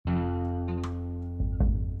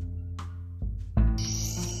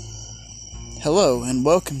Hello and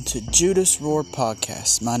welcome to Judas Roar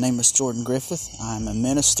Podcast. My name is Jordan Griffith. I'm a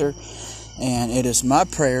minister, and it is my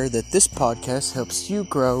prayer that this podcast helps you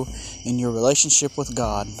grow in your relationship with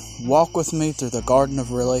God. Walk with me through the garden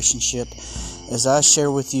of relationship as I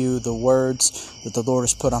share with you the words that the Lord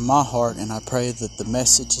has put on my heart, and I pray that the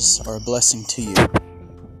messages are a blessing to you.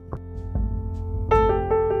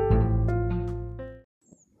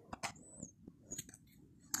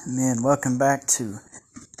 Amen. Welcome back to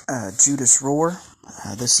Judas Roar.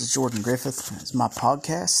 This is Jordan Griffith. It's my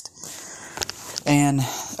podcast. And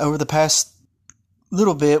over the past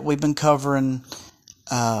little bit, we've been covering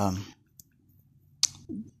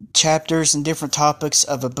chapters and different topics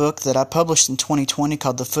of a book that I published in 2020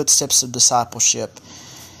 called The Footsteps of Discipleship.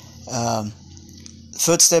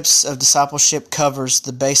 Footsteps of Discipleship covers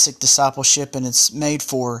the basic discipleship, and it's made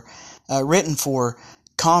for, written for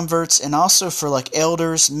converts and also for like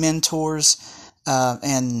elders, mentors,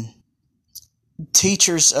 and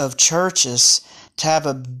teachers of churches to have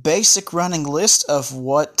a basic running list of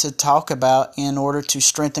what to talk about in order to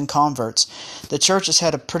strengthen converts. The church has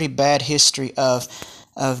had a pretty bad history of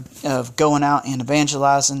going out and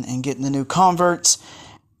evangelizing and getting the new converts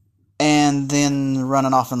and then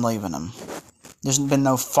running off and leaving them. There's been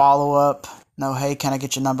no follow-up. No, hey, can I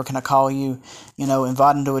get your number? Can I call you?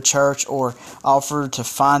 Invite them to a church or offer to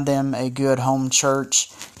find them a good home church,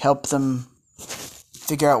 help them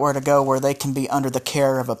figure out where to go, where they can be under the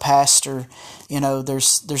care of a pastor.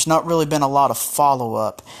 There's not really been a lot of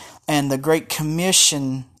follow-up. And the Great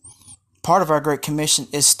Commission, part of our Great Commission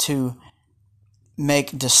is to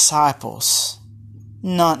make disciples.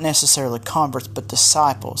 Not necessarily converts, but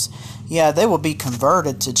disciples. Yeah, they will be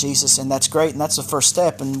converted to Jesus, and that's great, and that's the first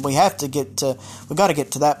step, and we got to get to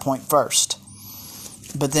that point first.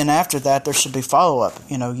 But then after that, there should be follow-up.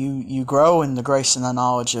 You grow in the grace and the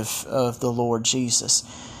knowledge of the Lord Jesus.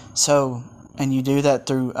 So, and you do that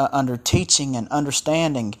through under teaching and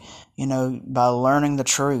understanding, by learning the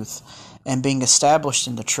truth and being established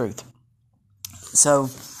in the truth. So,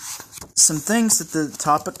 some things that the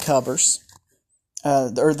topic covers,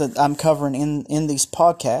 or that I'm covering in these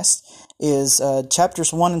podcasts, is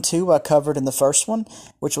chapters 1 and 2 I covered in the first one,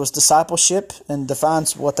 which was discipleship and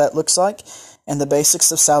defines what that looks like, and the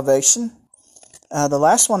basics of salvation. The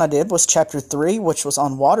last one I did was chapter 3, which was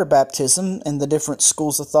on water baptism and the different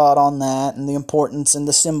schools of thought on that and the importance and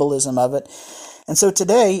the symbolism of it. And so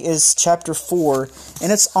today is chapter 4,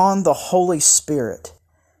 and it's on the Holy Spirit.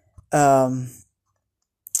 And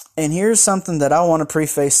here's something that I want to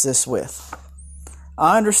preface this with.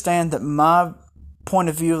 I understand that my point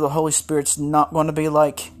of view of the Holy Spirit's not going to be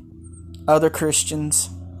like other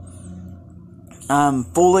Christians. I'm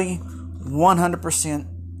fully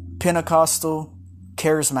 100% Pentecostal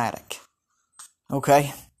charismatic.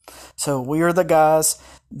 Okay? So we are the guys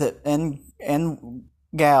that and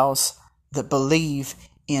gals that believe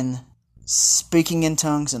in speaking in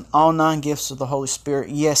tongues and all 9 gifts of the Holy Spirit.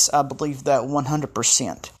 Yes, I believe that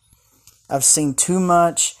 100%. I've seen too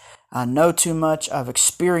much. I know too much. I've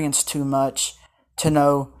experienced too much to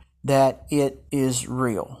know that it is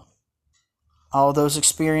real. All those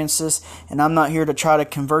experiences, and I'm not here to try to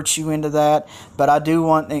convert you into that, but I do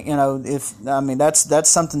want, that's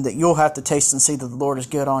something that you'll have to taste and see that the Lord is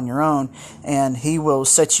good on your own, and He will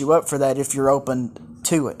set you up for that if you're open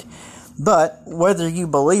to it. But whether you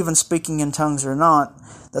believe in speaking in tongues or not,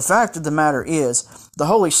 the fact of the matter is, the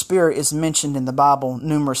Holy Spirit is mentioned in the Bible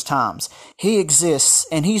numerous times. He exists,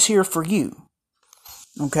 and He's here for you.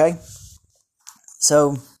 Okay?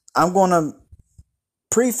 So, I'm going to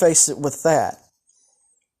preface it with that.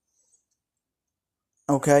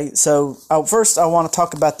 Okay? So, first I want to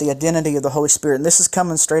talk about the identity of the Holy Spirit, and this is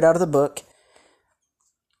coming straight out of the book.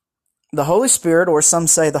 The Holy Spirit, or some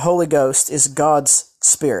say the Holy Ghost, is God's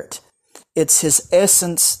Spirit. It's His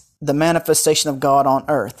essence, the manifestation of God on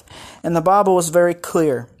earth. And the Bible is very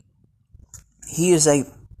clear. He is a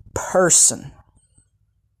person.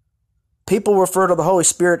 People refer to the Holy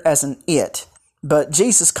Spirit as an it, but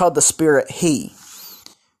Jesus called the Spirit He.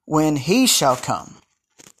 When He shall come,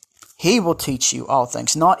 He will teach you all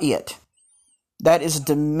things, not it. That is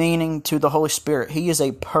demeaning to the Holy Spirit. He is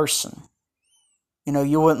a person.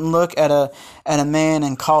 You wouldn't look at a man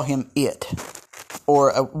and call him it, or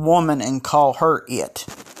a woman and call her it.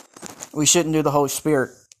 We shouldn't do the Holy Spirit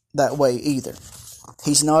that way either.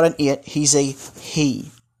 He's not an it, He's a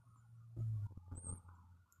He.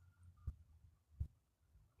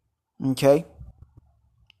 Okay?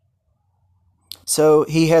 So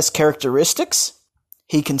He has characteristics.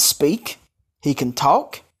 He can speak. He can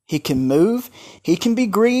talk. He can move. He can be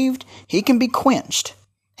grieved. He can be quenched.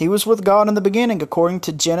 He was with God in the beginning, according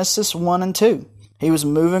to Genesis 1 and 2. He was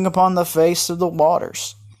moving upon the face of the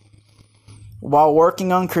waters. While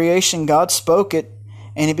working on creation, God spoke it,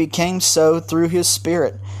 and it became so through His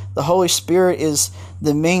Spirit. The Holy Spirit is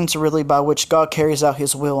the means really by which God carries out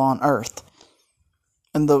His will on earth.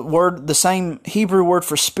 And the same Hebrew word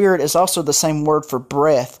for spirit is also the same word for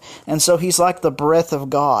breath. And so He's like the breath of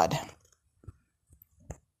God.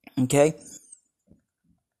 Okay?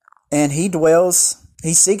 And He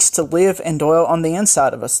seeks to live and dwell on the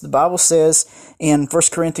inside of us. The Bible says in 1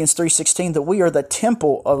 Corinthians 3:16 that we are the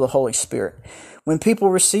temple of the Holy Spirit. When people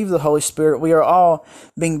receive the Holy Spirit, we are all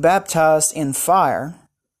being baptized in fire,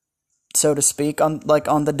 so to speak, on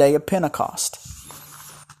the day of Pentecost.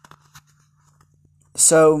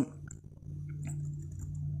 So,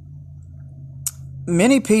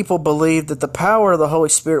 many people believe that the power of the Holy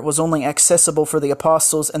Spirit was only accessible for the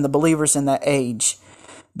apostles and the believers in that age.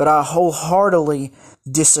 But I wholeheartedly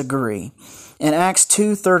disagree. In Acts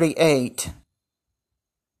 2:38, it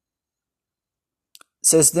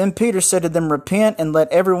says, Then Peter said to them, Repent, and let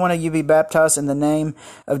every one of you be baptized in the name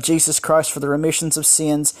of Jesus Christ for the remissions of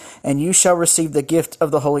sins, and you shall receive the gift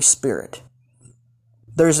of the Holy Spirit.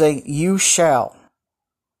 There's a you shall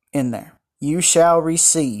in there. You shall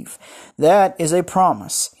receive. That is a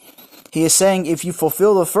promise. He is saying if you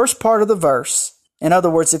fulfill the first part of the verse, in other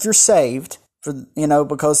words, if you're saved,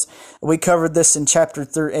 because we covered this in chapter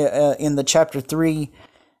 3, in the chapter 3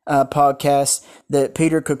 podcast, that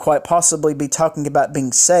Peter could quite possibly be talking about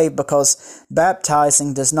being saved, because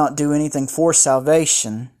baptizing does not do anything for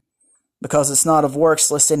salvation, because it's not of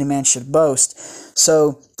works, lest any man should boast.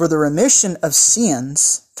 So, for the remission of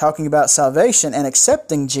sins, talking about salvation and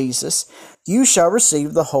accepting Jesus, you shall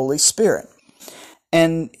receive the Holy Spirit.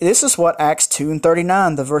 And this is what Acts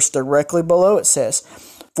 2:39, the verse directly below it says,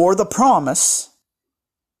 For the promise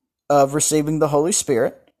of receiving the Holy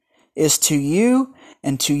Spirit is to you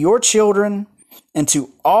and to your children and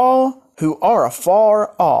to all who are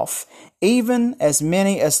afar off, even as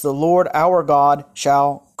many as the Lord our God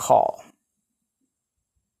shall call.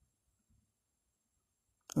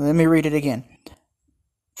 Let me read it again.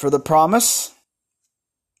 For the promise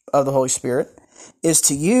of the Holy Spirit is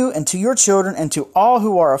to you and to your children and to all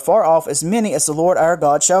who are afar off, as many as the Lord our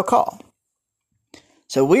God shall call.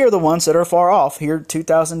 So we are the ones that are far off here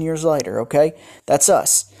 2,000 years later, okay? That's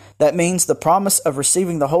us. That means the promise of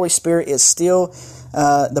receiving the Holy Spirit is still,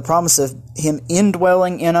 the promise of Him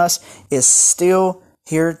indwelling in us is still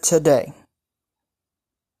here today.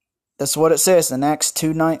 That's what it says in Acts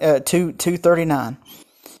 2:39.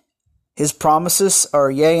 His promises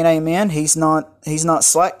are yea and amen. He's not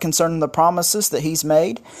slack concerning the promises that He's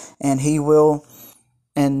made, and He will,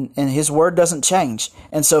 and His word doesn't change.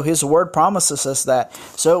 And so His word promises us that.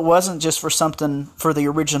 So it wasn't just for something for the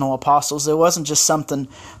original apostles. It wasn't just something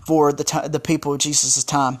for the people of Jesus'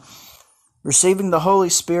 time. Receiving the Holy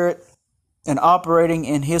Spirit and operating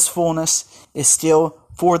in His fullness is still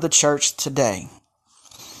for the church today.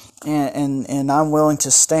 And I'm willing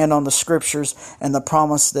to stand on the Scriptures and the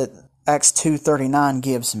promise that Acts 2:39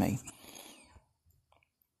 gives me.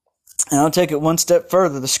 And I'll take it one step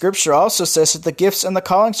further. The Scripture also says that the gifts and the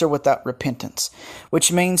callings are without repentance,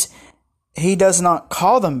 which means He does not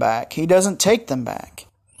call them back. He doesn't take them back.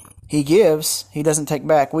 He gives, He doesn't take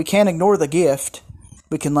back. We can't ignore the gift.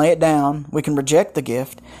 We can lay it down. We can reject the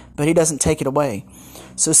gift, but He doesn't take it away.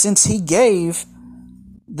 So since He gave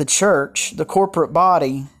the church, the corporate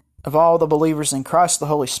body of all the believers in Christ, the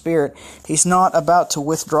Holy Spirit, He's not about to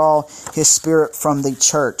withdraw His Spirit from the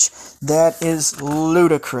church. That is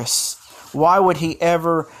ludicrous. Why would He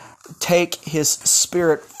ever take His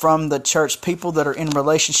Spirit from the church? People that are in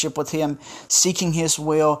relationship with Him, seeking His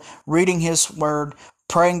will, reading His Word,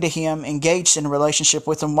 praying to Him, engaged in a relationship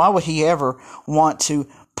with Him. Why would He ever want to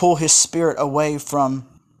pull His Spirit away from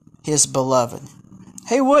His beloved?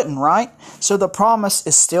 He wouldn't, right? So the promise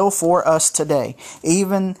is still for us today,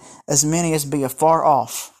 even as many as be afar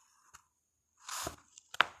off.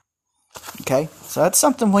 Okay, so that's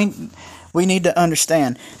something we need to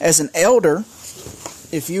understand. As an elder,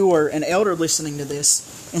 if you are an elder listening to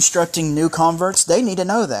this, instructing new converts, they need to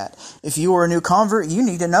know that. If you are a new convert, you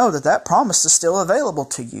need to know that that promise is still available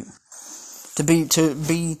to you. To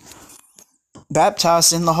be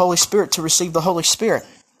baptized in the Holy Spirit, to receive the Holy Spirit.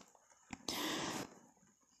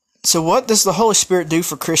 So what does the Holy Spirit do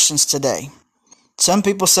for Christians today? Some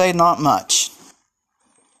people say not much.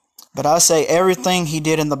 But I say everything He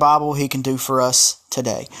did in the Bible, He can do for us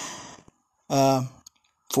today.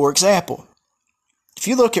 For example, if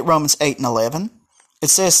you look at Romans 8 and 11,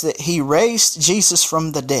 it says that He raised Jesus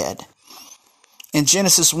from the dead. In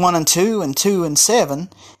Genesis 1 and 2 and 2 and 7,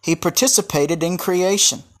 He participated in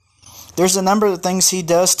creation. There's a number of things He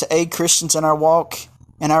does to aid Christians in our walk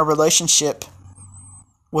and our relationship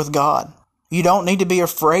with God. You don't need to be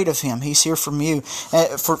afraid of Him. He's here for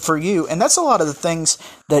you. And that's a lot of the things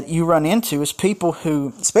that you run into is people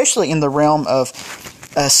who, especially in the realm of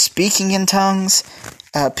speaking in tongues,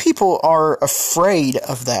 people are afraid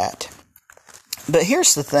of that. But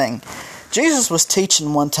here's the thing. Jesus was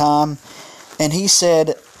teaching one time, and He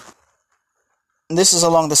said, this is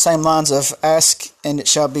along the same lines of ask and it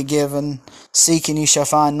shall be given, seek and you shall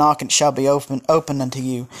find, knock and it shall be open unto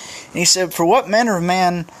you. And He said, for what manner of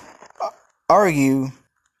man are you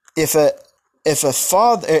if a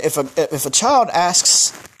child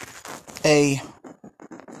asks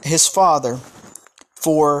his father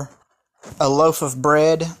for a loaf of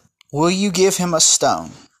bread, will you give him a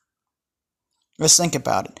stone? Let's think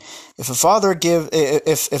about it. If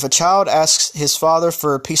a child asks his father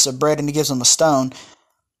for a piece of bread and he gives him a stone,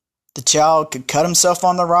 the child could cut himself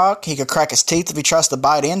on the rock. He could crack his teeth if he tries to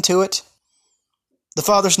bite into it. The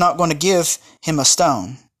father's not going to give him a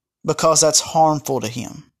stone because that's harmful to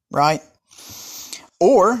him, right?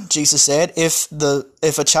 Or, Jesus said, if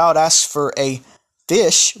a child asks for a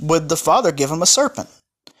fish, would the father give him a serpent?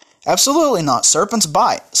 Absolutely not. Serpents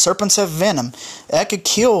bite. Serpents have venom. That could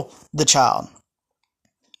kill the child.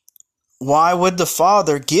 Why would the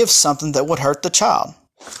father give something that would hurt the child?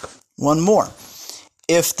 One more.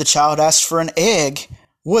 If the child asks for an egg,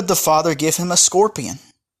 would the father give him a scorpion?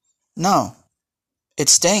 No. It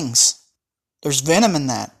stings. There's venom in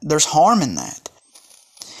that. There's harm in that.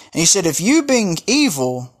 And He said, if you being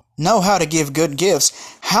evil know how to give good gifts,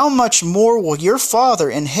 how much more will your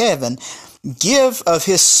Father in heaven give of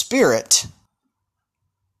His Spirit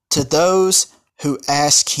to those who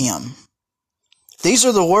ask Him? These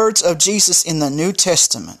are the words of Jesus in the New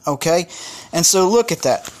Testament, okay? And so look at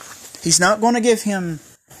that. He's not going to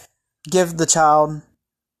give the child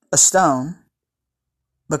a stone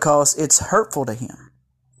because it's hurtful to him.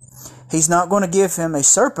 He's not going to give him a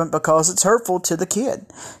serpent because it's hurtful to the kid.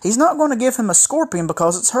 He's not going to give him a scorpion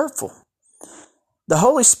because it's hurtful. The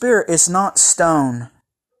Holy Spirit is not stone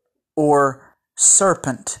or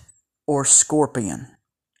serpent or scorpion.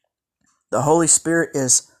 The Holy Spirit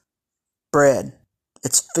is bread.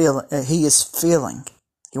 He is filling.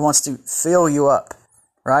 He wants to fill you up,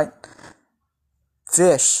 right?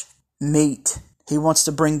 Fish, meat. He wants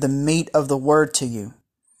to bring the meat of the Word to you.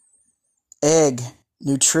 Egg,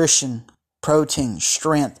 nutrition, protein,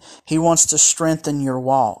 strength. He wants to strengthen your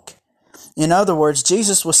walk. In other words,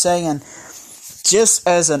 Jesus was saying, just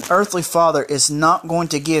as an earthly father is not going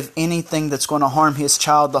to give anything that's going to harm his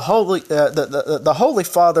child, the Holy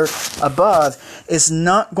Father above is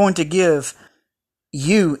not going to give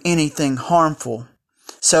you anything harmful.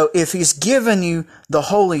 So if He's given you the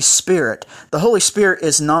Holy Spirit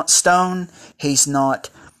is not stone, He's not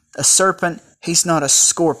a serpent, He's not a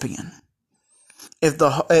scorpion.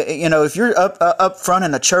 If you're up front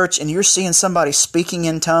in a church and you're seeing somebody speaking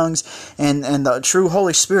in tongues and the true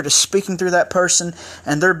Holy Spirit is speaking through that person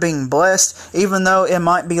and they're being blessed, even though it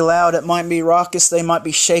might be loud, it might be raucous, they might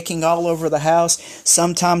be shaking all over the house.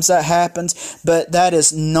 Sometimes that happens, but that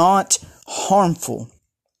is not harmful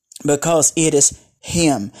because it is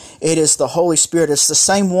Him. It is the Holy Spirit. It's the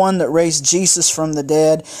same one that raised Jesus from the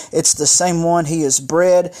dead. It's the same one. He is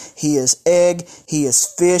bread. He is egg. He is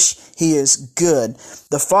fish. He is good.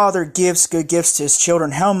 The Father gives good gifts to His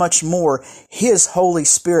children. How much more His Holy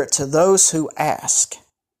Spirit to those who ask?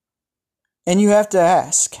 And you have to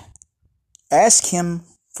ask. Ask Him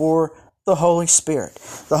for the Holy Spirit.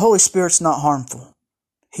 The Holy Spirit's not harmful.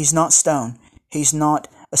 He's not stone. He's not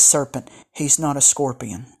a serpent. He's not a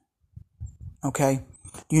scorpion. Okay?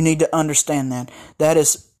 You need to understand that. That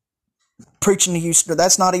is preaching to you.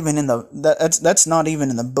 That's not even in the that's not even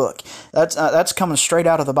in the book. That's coming straight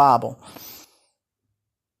out of the Bible.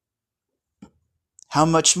 How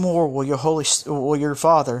much more will your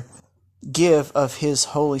Father give of His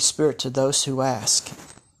Holy Spirit to those who ask?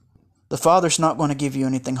 The Father's not going to give you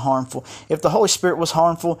anything harmful. If the Holy Spirit was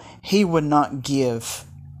harmful, He would not give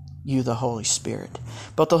you the Holy Spirit.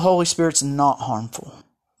 But the Holy Spirit's not harmful.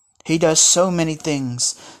 He does so many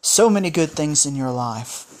things, so many good things in your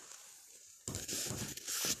life.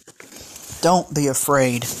 Don't be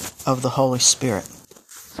afraid of the Holy Spirit.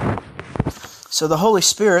 So the Holy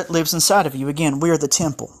Spirit lives inside of you. Again, we are the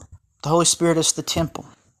temple. The Holy Spirit is the temple.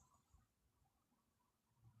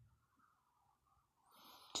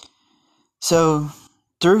 So,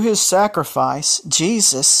 through His sacrifice,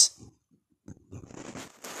 Jesus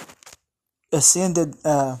ascended.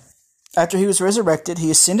 After He was resurrected,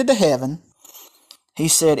 He ascended to heaven. He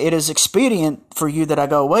said, "It is expedient for you that I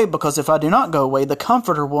go away, because if I do not go away, the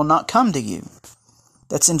Comforter will not come to you."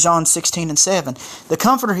 That's in John 16:7. The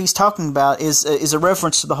Comforter he's talking about is a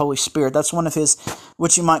reference to the Holy Spirit. That's one of his,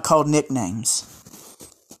 what you might call, nicknames.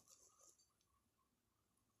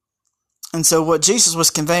 And so what Jesus was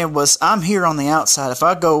conveying was, I'm here on the outside. If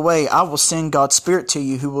I go away, I will send God's Spirit to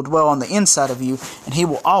you who will dwell on the inside of you, and He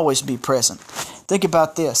will always be present. Think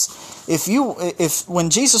about this. If when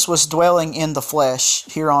Jesus was dwelling in the flesh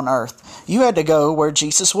here on earth, you had to go where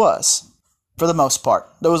Jesus was, for the most part.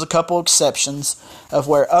 There was a couple exceptions of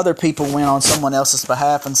where other people went on someone else's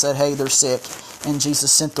behalf and said, hey, they're sick, and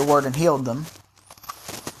Jesus sent the word and healed them.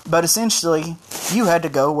 But essentially, you had to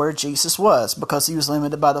go where Jesus was because He was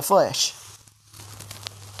limited by the flesh.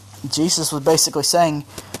 Jesus was basically saying,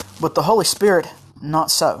 with the Holy Spirit,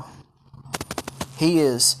 not so. He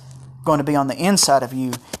is going to be on the inside of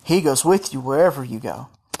you. He goes with you wherever you go.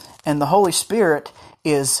 And the Holy Spirit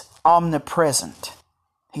is omnipresent.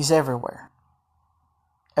 He's everywhere.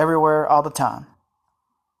 Everywhere, all the time.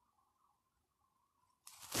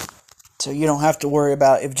 So you don't have to worry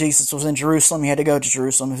about if Jesus was in Jerusalem, you had to go to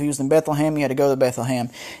Jerusalem. If He was in Bethlehem, you had to go to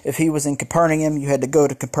Bethlehem. If He was in Capernaum, you had to go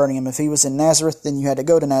to Capernaum. If He was in Nazareth, then you had to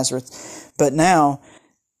go to Nazareth. But now,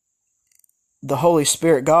 the Holy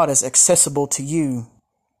Spirit, God, is accessible to you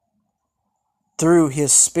through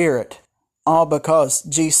His Spirit, all because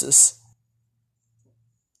Jesus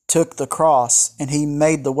took the cross and He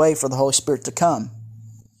made the way for the Holy Spirit to come.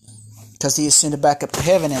 Because He ascended back up to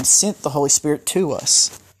heaven and sent the Holy Spirit to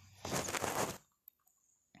us.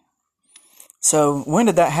 So, when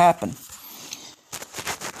did that happen?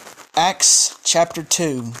 Acts chapter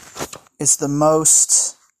 2 is the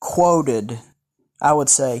most quoted, I would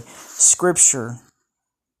say, scripture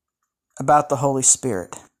about the Holy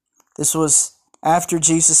Spirit. This was after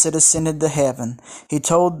Jesus had ascended to heaven. He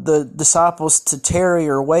told the disciples to tarry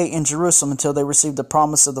or wait in Jerusalem until they received the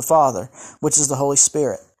promise of the Father, which is the Holy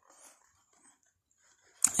Spirit.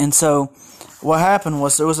 And so, what happened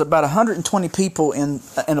was there was about 120 people in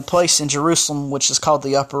a place in Jerusalem which is called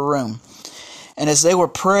the Upper Room. And as they were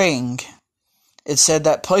praying, it said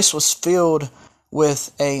that place was filled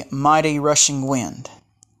with a mighty rushing wind.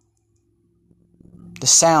 The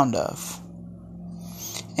sound of.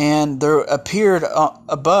 And there appeared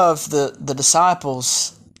above the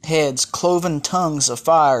disciples' heads cloven tongues of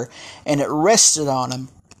fire, and it rested on them.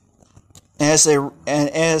 As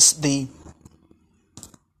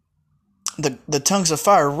the tongues of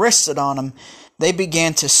fire rested on them, they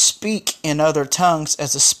began to speak in other tongues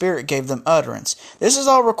as the Spirit gave them utterance. This is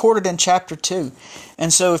all recorded in chapter 2.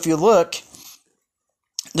 And so if you look,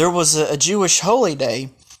 there was a Jewish holy day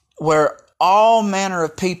where all manner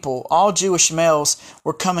of people, all Jewish males,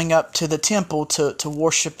 were coming up to the temple to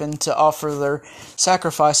worship and to offer their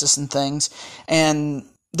sacrifices and things. And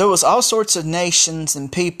there was all sorts of nations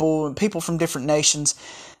and people from different nations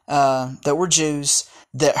that were Jews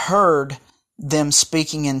that heard them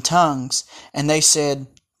speaking in tongues, and they said,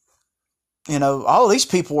 all these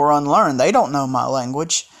people were unlearned. They don't know my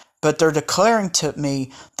language, but they're declaring to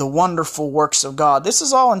me the wonderful works of God. This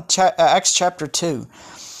is all in Acts chapter 2.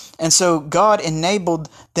 And so God enabled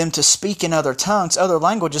them to speak in other tongues, other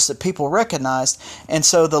languages that people recognized, and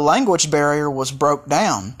so the language barrier was broke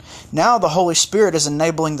down. Now the Holy Spirit is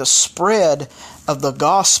enabling the spread of the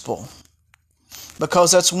gospel.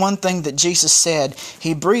 Because that's one thing that Jesus said.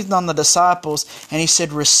 He breathed on the disciples and He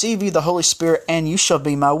said, receive ye the Holy Spirit and you shall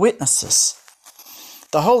be my witnesses.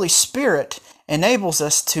 The Holy Spirit enables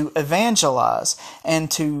us to evangelize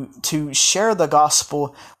and to share the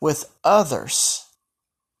gospel with others.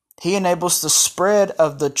 He enables the spread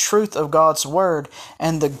of the truth of God's Word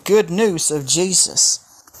and the good news of Jesus.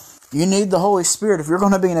 You need the Holy Spirit. If you're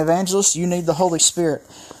going to be an evangelist, you need the Holy Spirit.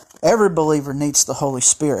 Every believer needs the Holy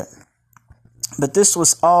Spirit. But this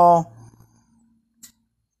was all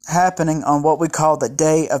happening on what we call the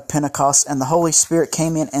day of Pentecost, and the Holy Spirit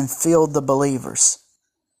came in and filled the believers.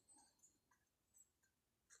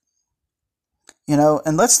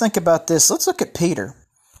 And let's think about this. Let's look at Peter.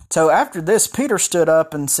 So after this, Peter stood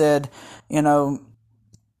up and said,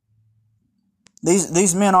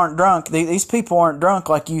 these men aren't drunk. These people aren't drunk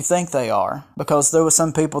like you think they are, because there were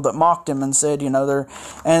some people that mocked him and said, they're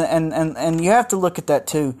and you have to look at that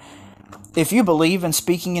too. If you believe in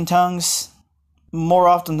speaking in tongues, more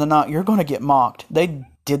often than not, you're going to get mocked. They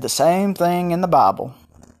did the same thing in the Bible.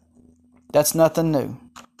 That's nothing new.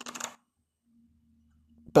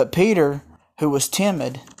 But Peter, who was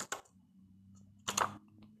timid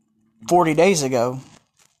 40 days ago,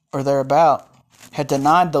 or thereabout, had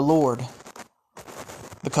denied the Lord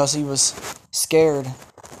because he was scared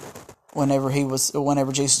whenever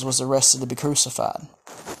Jesus was arrested to be crucified.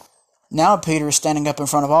 Now Peter is standing up in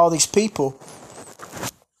front of all these people,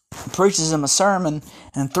 preaches them a sermon,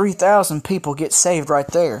 and 3,000 people get saved right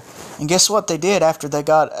there. And guess what they did after they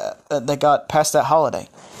got past that holiday?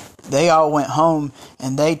 They all went home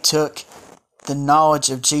and they took the knowledge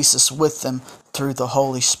of Jesus with them through the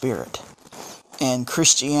Holy Spirit. And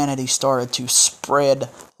Christianity started to spread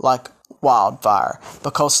like wildfire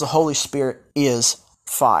because the Holy Spirit is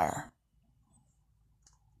fire.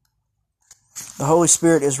 The Holy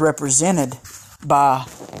Spirit is represented by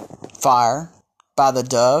fire, by the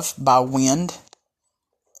dove, by wind.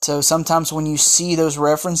 So sometimes when you see those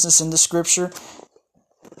references in the Scripture,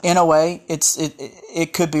 in a way,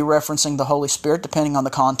 it could be referencing the Holy Spirit depending on the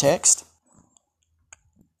context.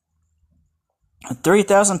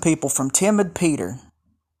 3,000 people from timid Peter.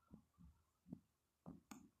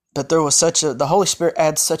 But the Holy Spirit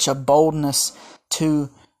adds such a boldness to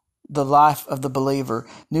the life of the believer.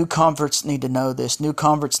 New converts need to know this. New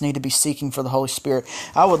converts need to be seeking for the Holy Spirit.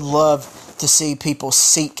 I would love to see people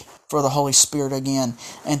seek for the Holy Spirit again,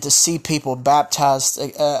 and to see people baptized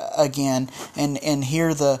again, and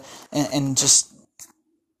hear and just,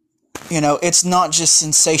 it's not just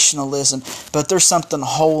sensationalism, but there's something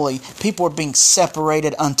holy. People are being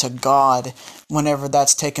separated unto God whenever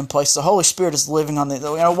that's taking place. The Holy Spirit is living on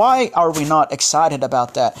why are we not excited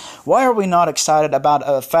about that? Why are we not excited about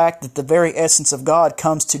the fact that the very essence of God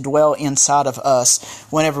comes to dwell inside of us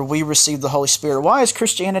whenever we receive the Holy Spirit? Why is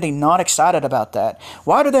Christianity not excited about that?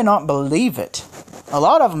 Why do they not believe it? A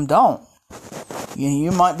lot of them don't.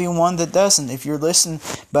 You might be one that doesn't if you're listening,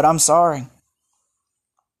 but I'm sorry.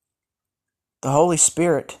 The Holy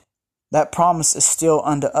Spirit, that promise is still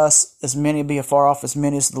unto us, as many be afar off, as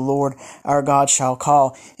many as the Lord our God shall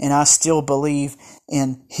call. And I still believe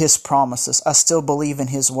in His promises. I still believe in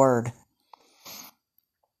His word.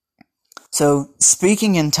 So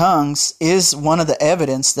speaking in tongues is one of the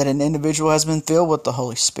evidence that an individual has been filled with the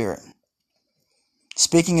Holy Spirit.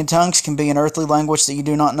 Speaking in tongues can be an earthly language that you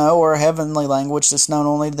do not know, or a heavenly language that's known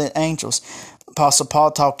only to the angels. Apostle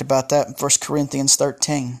Paul talked about that in 1 Corinthians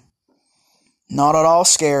 13. Not at all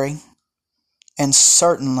scary, and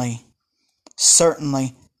certainly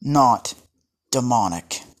not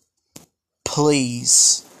demonic.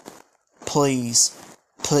 Please.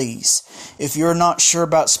 If you're not sure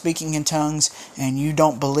about speaking in tongues and you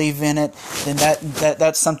don't believe in it, then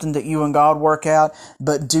that's something that you and God work out.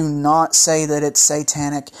 But do not say that it's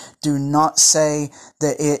satanic. Do not say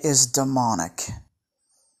that it is demonic.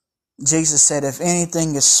 Jesus said, if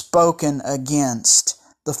anything is spoken against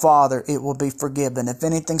the Father, it will be forgiven. If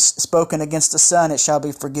anything's spoken against the Son, it shall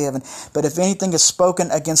be forgiven. But if anything is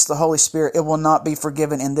spoken against the Holy Spirit, it will not be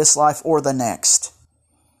forgiven in this life or the next.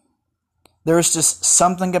 There is just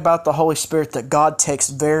something about the Holy Spirit that God takes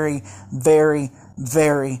very, very,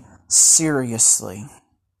 very seriously.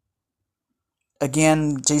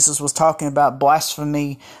 Again, Jesus was talking about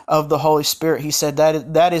blasphemy of the Holy Spirit. He said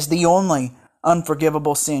that is the only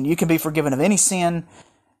unforgivable sin. You can be forgiven of any sin,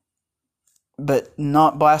 but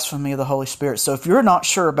not blasphemy of the Holy Spirit. So if you're not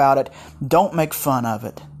sure about it, don't make fun of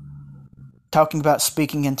it. Talking about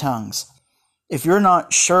speaking in tongues. If you're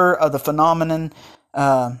not sure of the phenomenon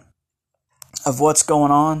of what's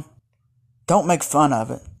going on, don't make fun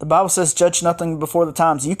of it. The Bible says, judge nothing before the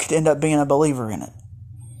times. You could end up being a believer in it.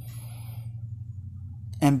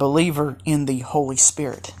 And believer in the Holy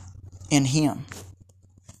Spirit, in Him.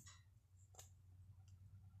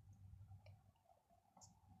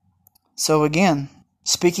 So again,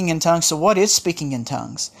 speaking in tongues. So what is speaking in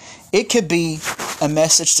tongues? It could be a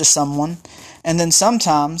message to someone, and then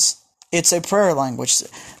sometimes it's a prayer language.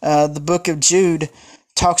 The book of Jude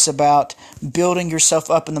talks about building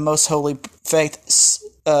yourself up in the most holy faith,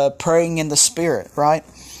 praying in the Spirit, right?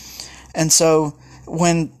 And so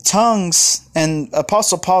when tongues, and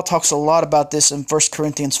Apostle Paul talks a lot about this in 1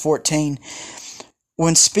 Corinthians 14,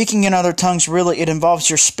 when speaking in other tongues, really it involves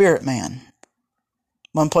your spirit man.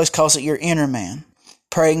 One place calls it your inner man,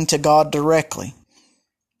 praying to God directly.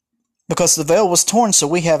 Because the veil was torn, so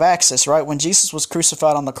we have access, right? When Jesus was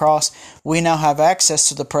crucified on the cross, we now have access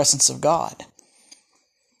to the presence of God.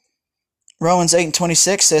 Romans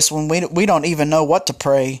 8:26 says, when we don't even know what to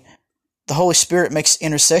pray, the Holy Spirit makes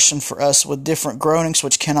intercession for us with different groanings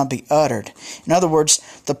which cannot be uttered. In other words,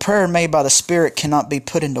 the prayer made by the Spirit cannot be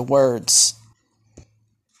put into words.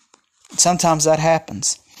 Sometimes that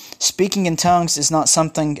happens. Speaking in tongues is not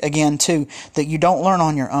something, again, too, that you don't learn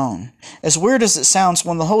on your own. As weird as it sounds,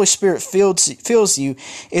 when the Holy Spirit fills you,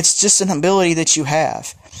 it's just an ability that you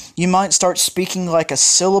have. You might start speaking like a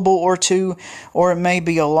syllable or two, or it may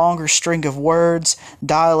be a longer string of words,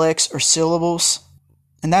 dialects, or syllables,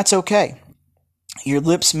 and that's okay. Your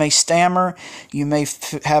lips may stammer. You may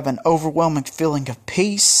have an overwhelming feeling of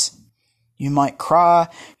peace. You might cry,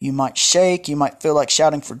 you might shake, you might feel like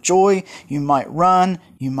shouting for joy, you might run,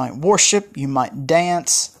 you might worship, you might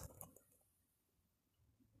dance.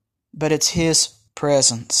 But it's His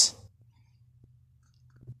presence.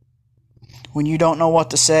 When you don't know what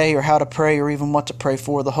to say or how to pray or even what to pray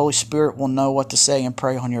for, the Holy Spirit will know what to say and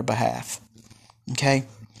pray on your behalf. Okay?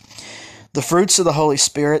 The fruits of the Holy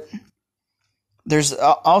Spirit, there's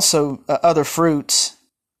also other fruits,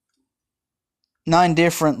 9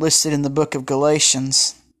 different listed in the book of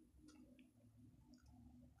Galatians.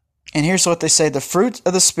 And here's what they say. The fruit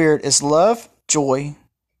of the Spirit is love, joy,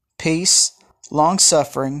 peace,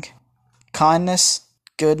 long-suffering, kindness,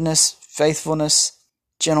 goodness, faithfulness,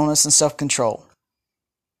 gentleness, and self-control.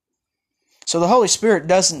 So the Holy Spirit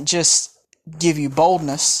doesn't just give you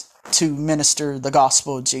boldness to minister the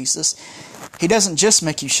gospel of Jesus. He doesn't just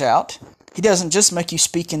make you shout. He doesn't just make you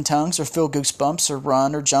speak in tongues or feel goosebumps or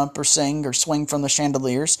run or jump or sing or swing from the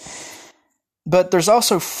chandeliers. But there's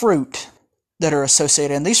also fruit that are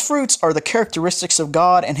associated. And these fruits are the characteristics of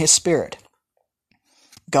God and His Spirit.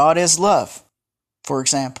 God is love, for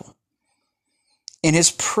example. In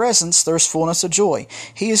His presence there is fullness of joy.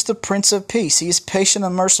 He is the Prince of Peace. He is patient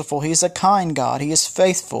and merciful. He is a kind God. He is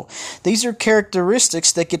faithful. These are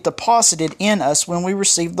characteristics that get deposited in us when we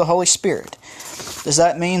receive the Holy Spirit. Does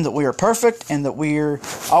that mean that we are perfect and that we're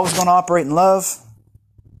always going to operate in love?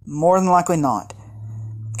 More than likely not.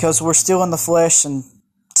 Because we're still in the flesh and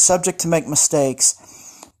subject to make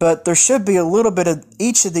mistakes. But there should be a little bit of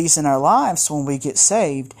each of these in our lives when we get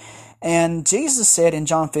saved. And Jesus said in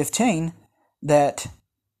John 15 that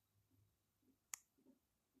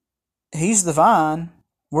He's the vine,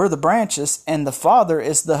 we're the branches, and the Father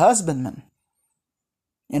is the husbandman.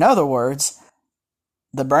 In other words,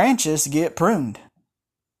 the branches get pruned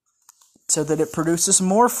so that it produces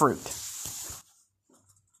more fruit.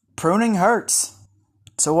 Pruning hurts.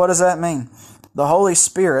 So what does that mean? The Holy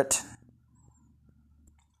Spirit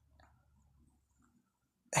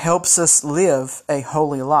helps us live a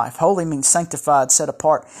holy life. Holy means sanctified, set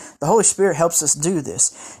apart. The Holy Spirit helps us do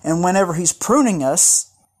this. And whenever He's pruning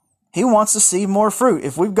us, He wants to see more fruit.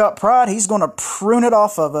 If we've got pride, He's going to prune it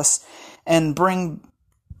off of us and bring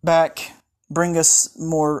us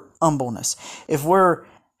more humbleness. If we're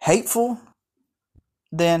hateful,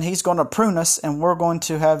 then He's going to prune us and we're going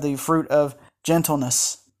to have the fruit of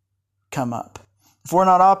gentleness come up. If we're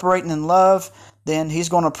not operating in love, then He's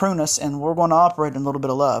going to prune us and we're going to operate in a little bit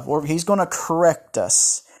of love. Or He's going to correct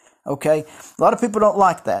us. Okay? A lot of people don't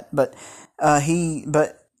like that, but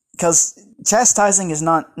because chastising is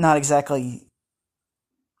not exactly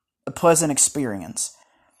a pleasant experience.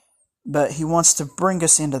 But He wants to bring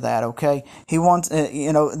us into that, okay? He wants,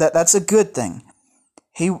 that's a good thing.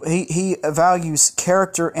 He values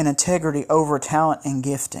character and integrity over talent and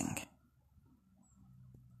gifting.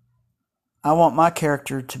 I want my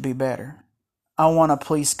character to be better. I want to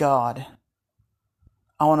please God.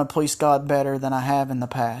 I want to please God better than I have in the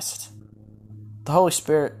past. The Holy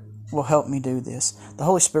Spirit will help me do this. The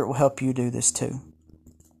Holy Spirit will help you do this too.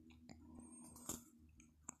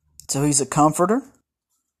 So He's a comforter.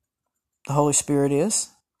 The Holy Spirit is.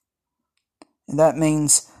 And that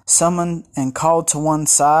means summoned and called to one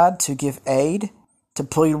side to give aid, to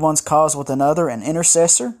plead one's cause with another, an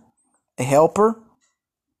intercessor, a helper.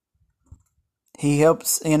 He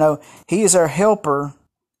helps, He is our helper,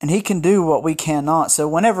 and He can do what we cannot. So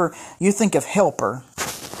whenever you think of helper,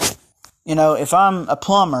 if I'm a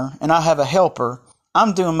plumber and I have a helper,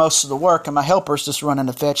 I'm doing most of the work and my helper's just running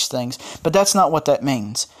to fetch things. But that's not what that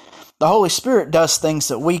means. The Holy Spirit does things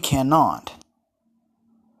that we cannot.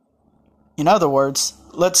 In other words,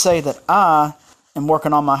 let's say that I am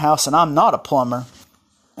working on my house and I'm not a plumber,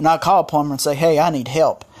 and I call a plumber and say, hey, I need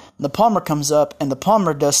help. And the plumber comes up and the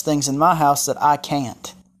plumber does things in my house that I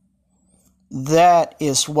can't. That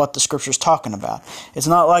is what the Scripture's talking about. It's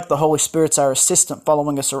not like the Holy Spirit's our assistant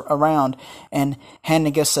following us around and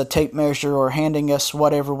handing us a tape measure or handing us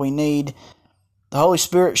whatever we need. The Holy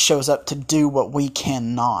Spirit shows up to do what we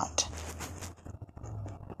cannot.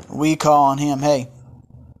 We call on Him, hey,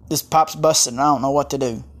 this pipe's busted and I don't know what to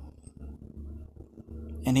do.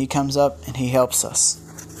 And He comes up and He helps us.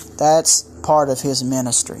 That's part of His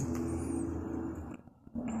ministry.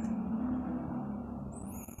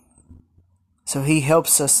 So He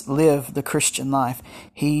helps us live the Christian life.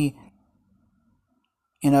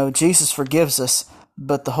 Jesus forgives us,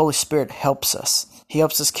 but the Holy Spirit helps us. He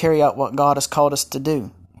helps us carry out what God has called us to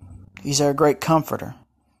do. He's our great comforter.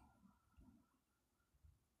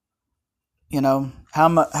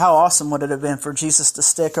 How awesome would it have been for Jesus to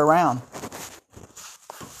stick around?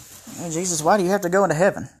 Jesus, why do you have to go into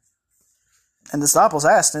heaven? And the disciples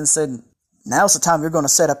asked and said, Now's the time you're going to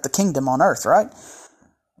set up the kingdom on earth, right?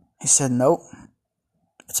 He said, nope.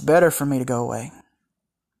 It's better for me to go away.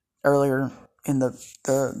 Earlier in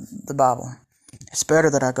the Bible. It's better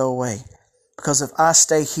that I go away. Because if I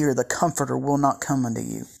stay here, the Comforter will not come unto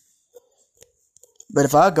you. But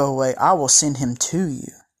if I go away, I will send him to you.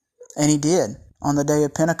 And he did on the day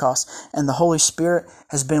of Pentecost. And the Holy Spirit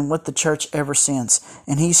has been with the church ever since.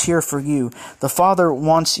 And he's here for you. The Father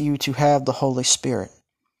wants you to have the Holy Spirit.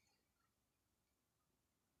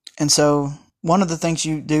 And so one of the things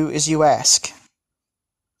you do is you ask.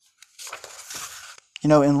 You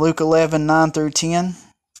know, in Luke 11, 9 through 10,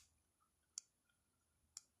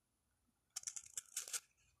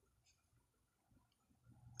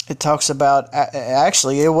 it talks about,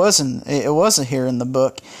 actually it wasn't here in the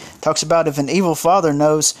book. It talks about if an evil father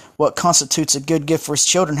knows what constitutes a good gift for his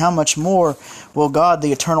children, how much more will God,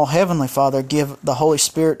 the eternal heavenly Father, give the Holy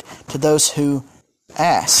Spirit to those who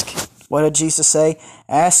ask. What did Jesus say?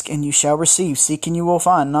 Ask and you shall receive. Seek and you will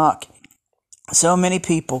find. Knock. So many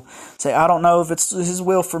people say, I don't know if it's his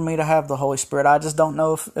will for me to have the Holy Spirit. I just don't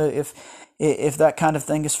know if that kind of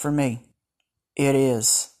thing is for me. It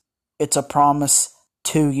is. It's a promise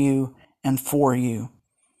to you and for you.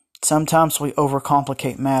 Sometimes we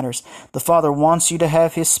overcomplicate matters. The Father wants you to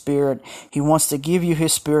have his Spirit. He wants to give you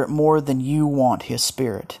his Spirit more than you want his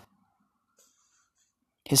Spirit.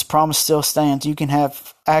 His promise still stands. You can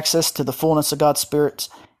have access to the fullness of God's Spirit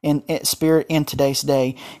in today's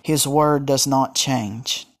day. His word does not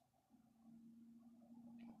change.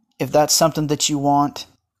 If that's something that you want,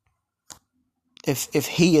 if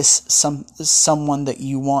he is someone that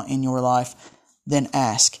you want in your life, then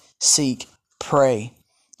ask, seek, pray.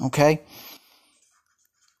 Okay?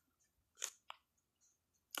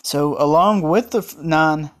 So along with the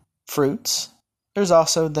 9 fruits, there's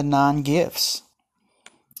also the 9 gifts.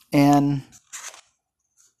 And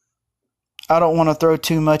I don't want to throw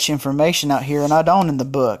too much information out here, and I don't in the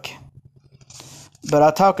book. But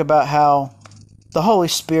I talk about how the Holy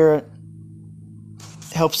Spirit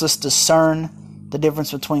helps us discern the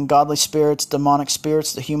difference between godly spirits, demonic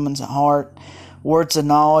spirits, the human's heart, words of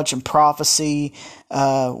knowledge and prophecy,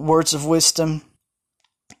 words of wisdom,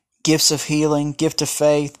 gifts of healing, gift of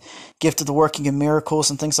faith, gift of the working of miracles,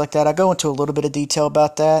 and things like that. I go into a little bit of detail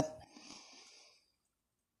about that.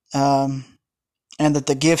 And that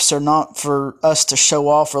the gifts are not for us to show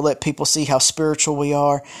off or let people see how spiritual we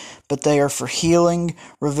are, but they are for healing,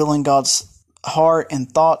 revealing God's heart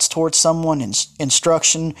and thoughts towards someone,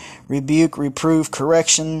 instruction, rebuke, reproof,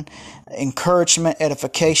 correction, encouragement,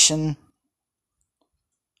 edification,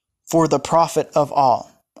 for the profit of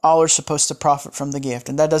all. All are supposed to profit from the gift,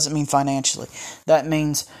 and that doesn't mean financially. That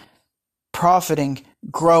means profiting,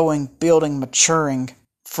 growing, building, maturing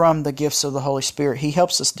from the gifts of the Holy Spirit. He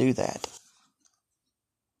helps us do that.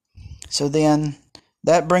 So then,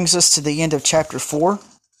 that brings us to the end of chapter 4.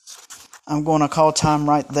 I'm going to call time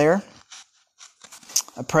right there.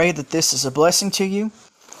 I pray that this is a blessing to you.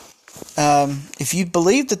 If you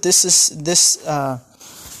believe that this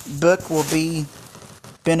book will be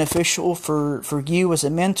beneficial for you as a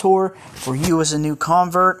mentor, for you as a new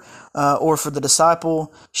convert, or for the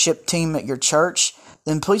discipleship team at your church,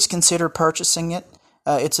 then please consider purchasing it.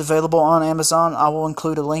 It's available on Amazon. I will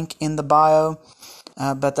include a link in the bio.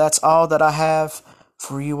 But that's all that I have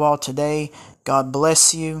for you all today. God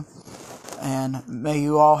bless you, and may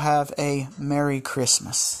you all have a Merry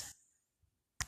Christmas.